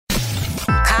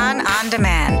on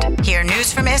demand. Hear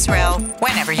news from Israel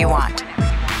whenever you want.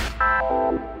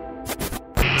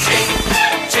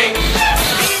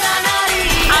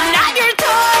 I'm not your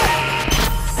toy.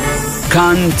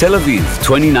 Cannes Tel Aviv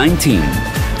 2019.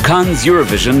 Cannes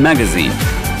Eurovision Magazine.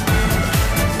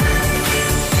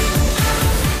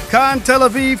 Cannes Tel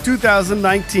Aviv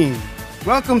 2019.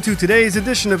 Welcome to today's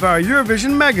edition of our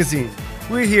Eurovision Magazine.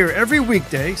 We're here every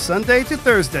weekday, Sunday to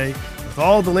Thursday, with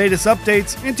all the latest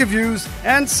updates, interviews,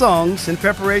 and songs in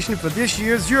preparation for this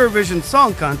year's Eurovision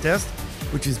Song Contest,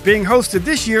 which is being hosted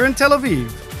this year in Tel Aviv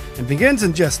and begins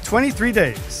in just 23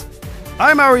 days.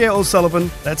 I'm Aryeh O'Sullivan.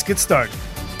 Let's get started.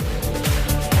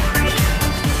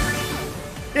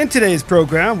 In today's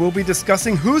program, we'll be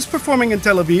discussing who's performing in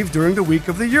Tel Aviv during the week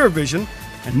of the Eurovision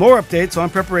and more updates on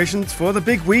preparations for the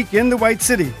big week in the White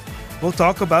City. We'll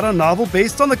talk about a novel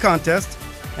based on the contest,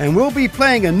 and we'll be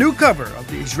playing a new cover of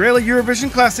the Israeli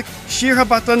Eurovision classic Shir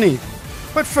HaBatanim.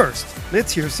 But first,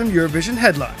 let's hear some Eurovision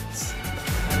headlines.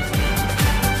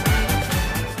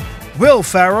 Will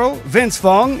Ferrell, Vince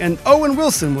Vaughn, and Owen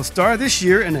Wilson will star this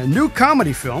year in a new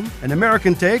comedy film, an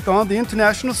American take on the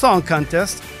International Song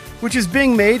Contest, which is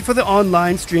being made for the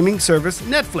online streaming service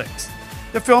Netflix.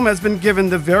 The film has been given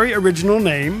the very original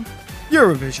name,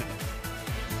 Eurovision.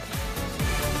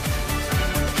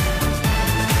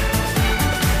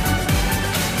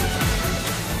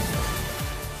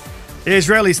 The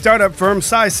Israeli startup firm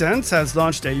Sisense has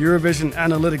launched a Eurovision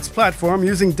analytics platform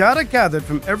using data gathered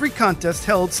from every contest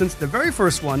held since the very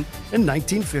first one in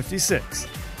 1956.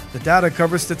 The data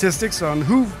covers statistics on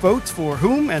who votes for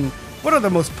whom and what are the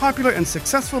most popular and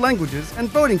successful languages and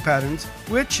voting patterns,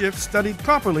 which, if studied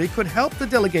properly, could help the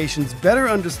delegations better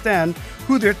understand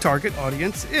who their target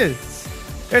audience is.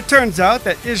 It turns out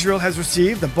that Israel has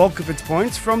received the bulk of its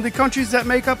points from the countries that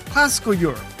make up classical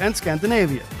Europe and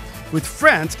Scandinavia, with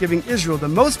France giving Israel the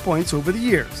most points over the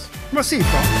years. Merci,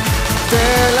 France.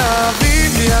 Tel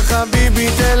Aviv, ya habibi,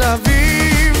 Tel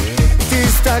Aviv,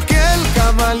 תסתכל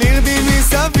כמה לירדים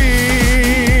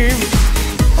מסביב,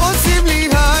 עושים לי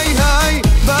היי היי,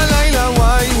 בלילה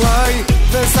וואי וואי,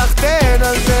 וסחטן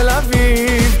על תל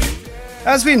אביב.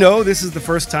 As we know, this is the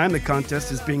first time the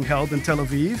contest is being held in Tel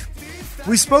Aviv.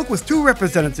 We spoke with two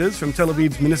representatives from Tel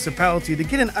Aviv's municipality to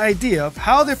get an idea of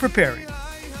how they're preparing.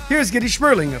 Here's Gidi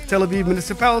Schmerling of Tel Aviv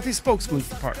Municipality Spokesman's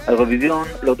Department. האירוויזיון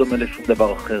לא דומה לשום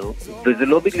דבר אחר, וזה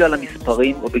לא בגלל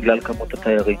המספרים או בגלל כמות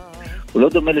התיירים. הוא לא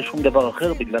דומה לשום דבר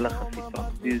אחר בגלל החשיפה.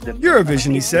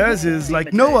 Eurovision, he says, is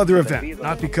like no other event,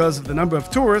 not because of the number of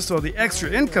tourists or the extra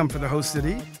income for the host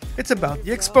city. It's about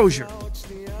the exposure.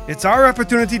 It's our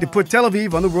opportunity to put Tel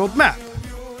Aviv on the world map.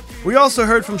 We also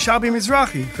heard from Shabby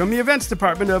Mizrahi from the events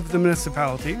department of the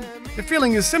municipality. The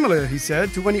feeling is similar, he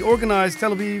said, to when he organized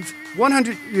Tel Aviv's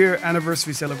 100-year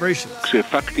anniversary celebrations.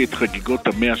 כשהפקתי את חגיגות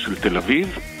ה-100 של תל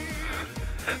אביב,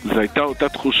 זו הייתה אותה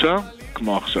תחושה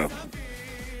כמו עכשיו.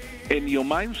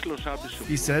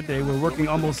 He said they were working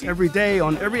almost every day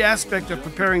on every aspect of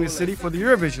preparing the city for the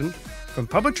Eurovision, from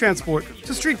public transport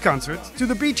to street concerts to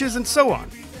the beaches and so on.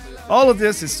 All of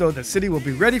this is so the city will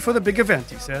be ready for the big event,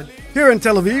 he said. Here in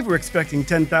Tel Aviv, we're expecting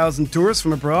 10,000 tourists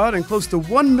from abroad and close to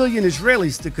 1 million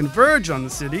Israelis to converge on the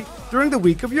city during the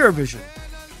week of Eurovision.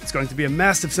 It's going to be a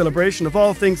massive celebration of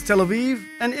all things Tel Aviv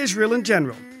and Israel in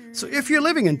general. So if you're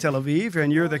living in Tel Aviv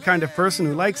and you're the kind of person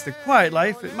who likes the quiet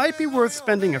life, it might be worth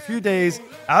spending a few days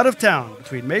out of town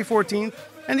between May 14th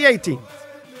and the 18th.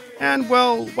 And,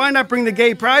 well, why not bring the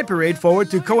Gay Pride Parade forward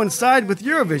to coincide with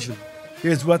Eurovision?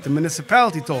 Here's what the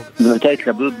municipality told us. זו הייתה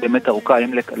התלבטות באמת ארוכה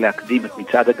אם להקדים את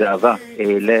מצעד הגאווה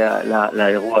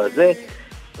לאירוע הזה,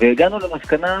 והגענו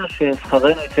למסקנה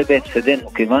ששכרנו יצא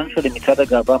בהפסדנו, כיוון שלמצעד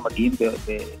הגאווה מגיעים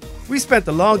We spent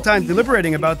a long time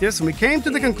deliberating about this, and we came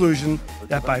to the conclusion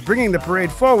that by bringing the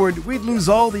parade forward, we'd lose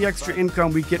all the extra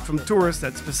income we get from tourists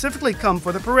that specifically come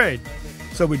for the parade.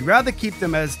 So we'd rather keep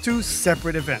them as two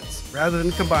separate events, rather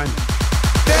than combine them.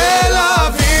 Tel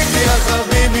Aviv, ya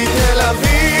habibi, Tel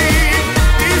Aviv,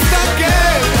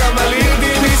 תסתכל כמה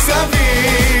לירדים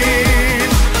מסביב,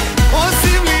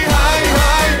 עושים לי היי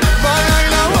היי,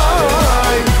 בלילה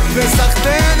וואי,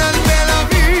 וסחטן על תל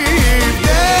אביב.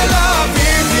 תל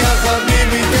אביב, ya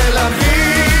habibi, Tel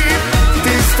Aviv,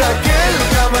 תסתכל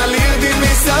כמה לירדים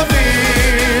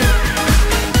מסביב,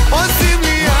 עושים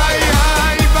לי היי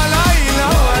היי, בלילה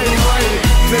וואי וואי,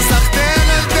 וסחטן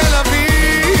על תל אביב.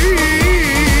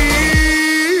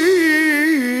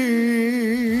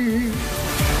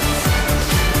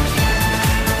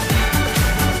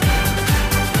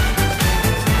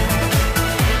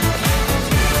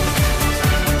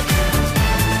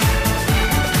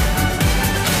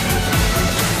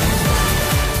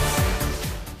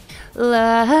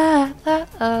 La la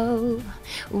oh,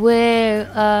 where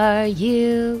are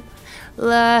you?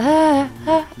 Love,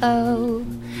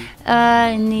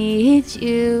 I need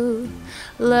you.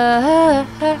 Love,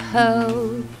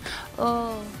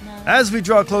 oh. As we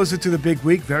draw closer to the big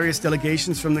week, various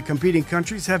delegations from the competing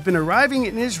countries have been arriving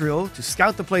in Israel to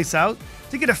scout the place out,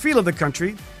 to get a feel of the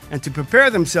country, and to prepare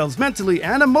themselves mentally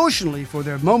and emotionally for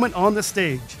their moment on the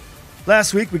stage.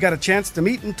 Last week, we got a chance to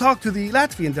meet and talk to the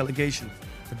Latvian delegation.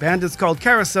 The band is called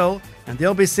Carousel, and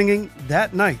they'll be singing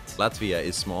That Night. Latvia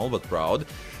is small but proud.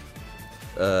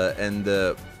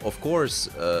 Of course,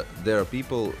 there are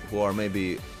people who are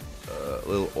maybe a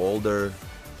little older.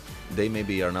 They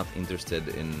maybe are not interested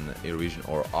in Eurovision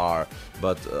or are,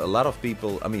 but a lot of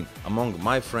people, I mean, among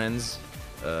my friends,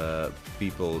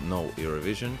 people know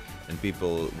Eurovision, and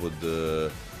people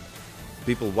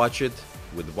watch it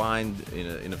with wine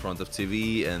in front of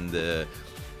TV and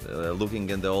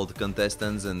looking at the old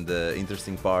contestants. And the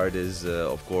interesting part is,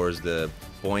 of course, the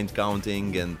point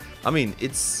counting. And I mean,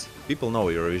 people know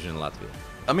Eurovision in Latvia.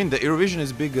 I mean, the Eurovision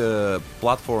is a big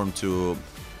platform to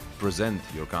present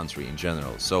your country in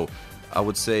general. So I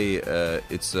would say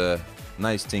it's a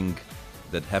nice thing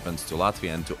that happens to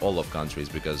Latvia and to all of countries,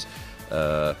 because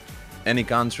any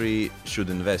country should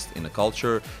invest in a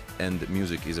culture, and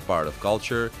music is a part of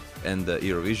culture, and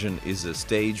Eurovision is a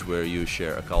stage where you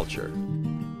share a culture.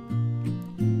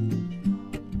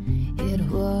 It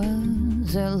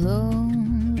was a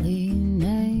lonely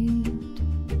night.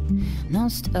 No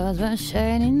stars were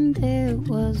shining, there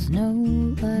was no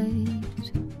light.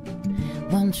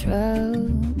 One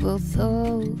troubled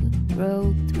thought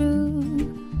broke through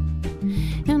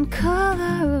and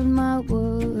colored my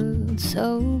world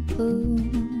so blue.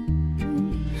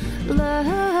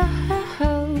 Love,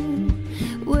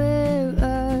 where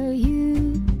are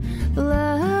you?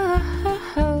 Love,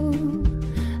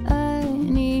 I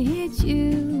need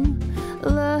you.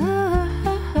 Love,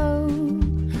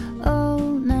 all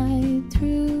night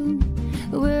through.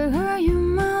 Where are you,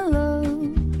 my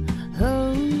love?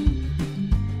 Oh,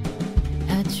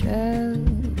 I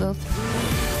travel through.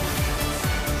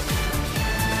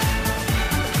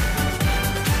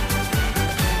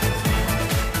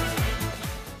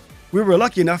 We were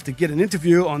lucky enough to get an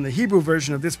interview on the Hebrew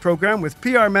version of this program with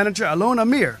PR manager Alon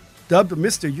Amir, dubbed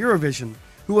Mr. Eurovision,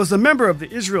 who was a member of the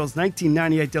Israel's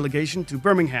 1998 delegation to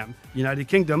Birmingham, United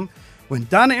Kingdom, when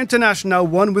Dana International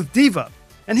won with Diva,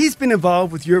 and he's been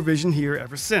involved with Eurovision here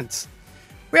ever since.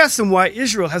 We asked him why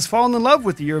Israel has fallen in love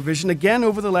with the Eurovision again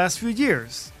over the last few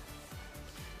years.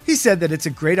 He said that it's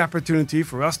a great opportunity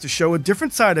for us to show a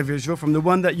different side of Israel from the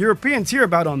one that Europeans hear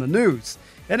about on the news,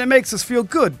 and it makes us feel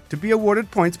good to be awarded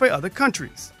points by other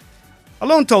countries.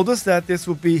 Alon told us that this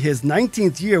will be his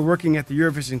 19th year working at the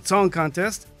Eurovision Song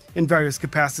Contest in various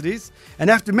capacities, and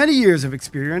after many years of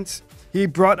experience, he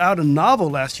brought out a novel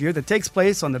last year that takes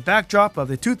place on the backdrop of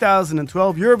the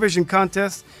 2012 Eurovision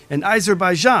contest in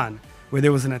Azerbaijan, where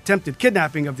there was an attempted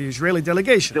kidnapping of the Israeli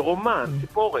delegation. זה רומן,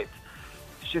 סיפורת,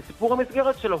 שסיפור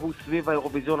המסגרת שלו הוא סביב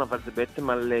האירוויזיון, אבל זה בעצם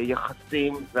על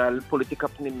יחסים ועל פוליטיקה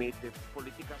פנימית,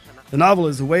 פוליטיקה שאנחנו... The novel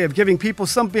is a way of giving people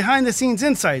some behind-the-scenes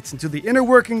insights into the inner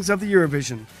workings of the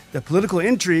Eurovision, the political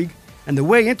intrigue, and the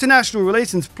way international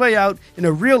relations play out in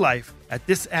a real life at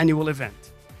this annual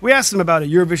event. We asked him about a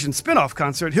Eurovision spin-off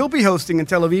concert he'll be hosting in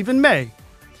Tel Aviv in May.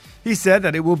 He said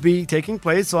that it will be taking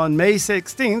place on May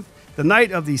 16th, the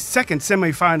night of the second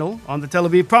semi-final on the Tel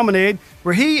Aviv Promenade,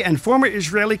 where he and former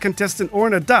Israeli contestant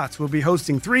Orna Datz will be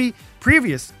hosting 3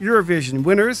 previous Eurovision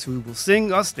winners who will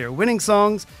sing us their winning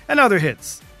songs and other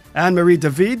hits. Anne-Marie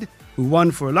David, who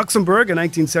won for Luxembourg in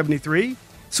 1973,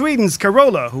 Sweden's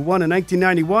Carola, who won in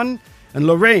 1991, and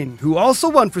Lorraine, who also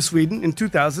won for Sweden in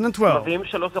 2012. מביאים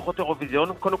 3 זוכות אירוויזיון,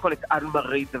 קודם כל את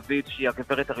אן-מארי דוד, שהיא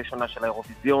הגברת הראשונה של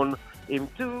האירוויזיון, עם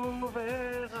טוב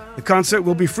ורע. The concert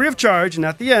will be free of charge, and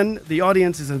at the end, the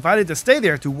audience is invited to stay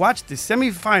there to watch the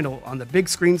semi-final on the big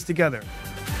screens together.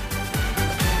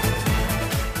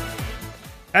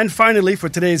 And finally, for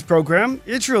today's program,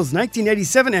 Israel's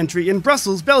 1987 entry in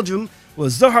Brussels, Belgium,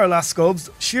 was Zohar Laskov's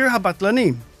Shir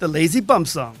HaBatlanim, the Lazy Bum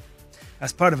Song.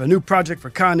 As part of a new project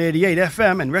for Kan 88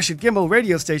 FM and Reshit Gimel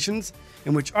radio stations,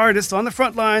 in which artists on the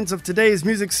front lines of today's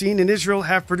music scene in Israel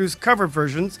have produced cover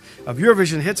versions of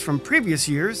Eurovision hits from previous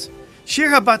years, Shir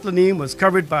HaBatlanim was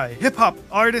covered by hip-hop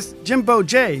artist Jimbo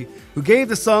J, who gave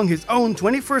the song his own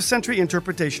 21st century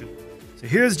interpretation. So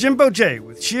here's Jimbo J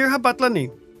with Shir HaBatlanim.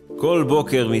 כל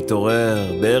בוקר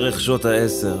מתעורר בערך שעות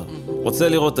 10, רוצה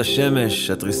לראות את השמש,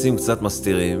 התריסים קצת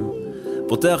מסתירים,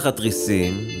 פותח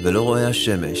התריסים ולא רואה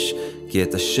השמש, כי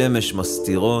את השמש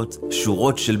מסתירות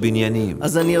שורות של בניינים.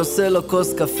 אז אני עושה לו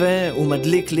כוס קפה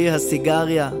ומדליק לי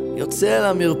הסיגריה, יוצא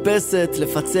למרפסת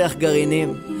לפצח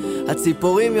גרעינים.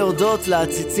 הציפורים יורדות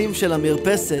לעציצים של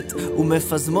המרפסת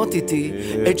ומפזמות איתי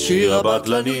את שיר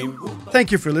הבטלנים.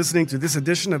 Thank you for listening to this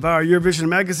edition of our Eurovision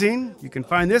magazine. You can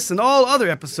find this and all other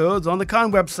episodes on the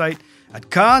Khan website at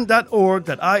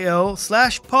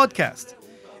khan.org.il/podcast.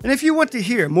 And if you want to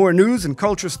hear more news and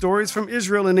culture stories from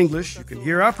Israel in English, you can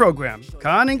hear our program,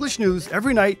 Khan English News,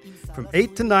 every night from 8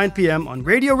 to 9 p.m. on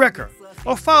Radio Rekha,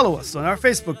 or follow us on our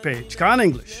Facebook page, Khan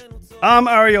English. I'm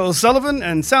Aria O'Sullivan,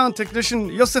 and sound technician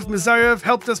Yosef Mizarev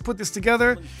helped us put this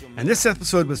together, and this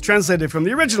episode was translated from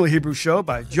the original Hebrew show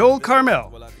by Joel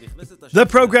Carmel. The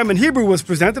program in Hebrew was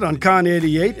presented on Khan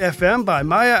 88 FM by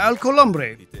Maya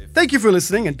Alcolombre. Thank you for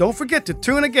listening, and don't forget to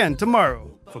tune again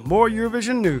tomorrow for more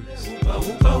Eurovision news.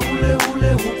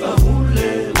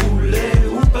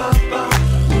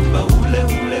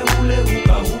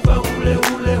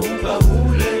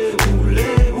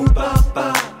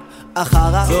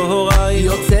 אחר צהריים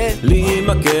יוצא לי עם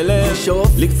הכלב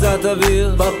לשאוף לי קצת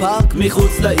אוויר בפארק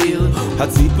מחוץ לעיר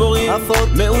הציפורים עפות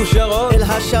מאושרות אל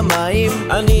השמיים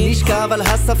אני נשכב על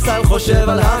הספסל חושב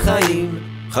על החיים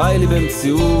חי לי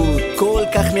במציאות כל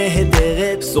כך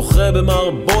נהדרת שוחה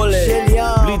במרבולת של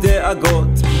ים בלי דאגות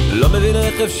לא מבין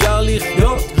איך אפשר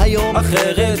לחיות היום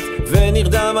אחרת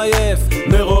ונרדם עייף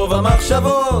מרוב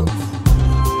המחשבות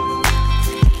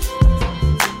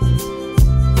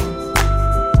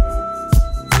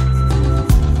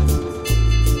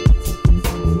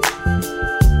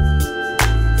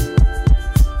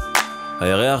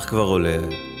הירח כבר עולה,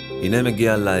 הנה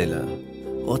מגיע לילה.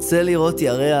 רוצה לראות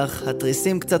ירח,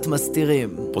 התריסים קצת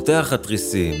מסתירים. פותח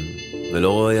התריסים ולא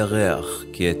רואה ירח,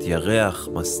 כי את ירח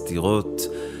מסתירות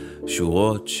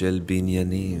שורות של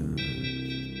בניינים.